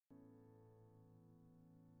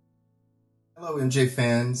Hello, MJ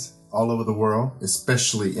fans all over the world,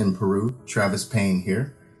 especially in Peru. Travis Payne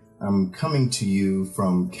here. I'm coming to you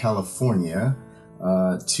from California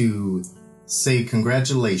to say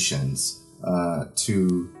congratulations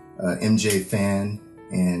to MJ fan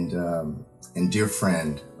and dear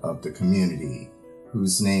friend of the community,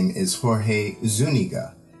 whose name is Jorge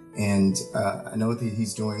Zuniga. And I know that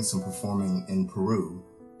he's doing some performing in Peru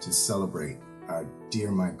to celebrate our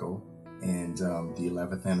dear Michael and the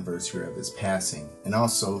 11th anniversary of his passing, and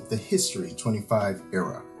also the History 25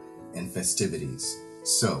 era and festivities.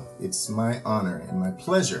 So it's my honor and my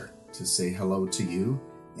pleasure to say hello to you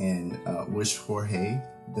and wish Jorge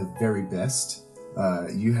the very best.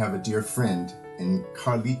 You have a dear friend in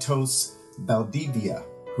Carlitos Valdivia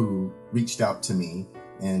who reached out to me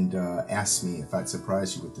and asked me if I'd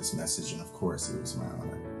surprise you with this message, and of course it was my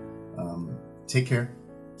honor. Take care,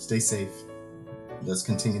 stay safe. Let's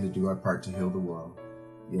continue to do our part to heal the world.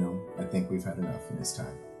 You know, I think we've had enough in this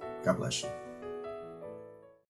time. God bless you.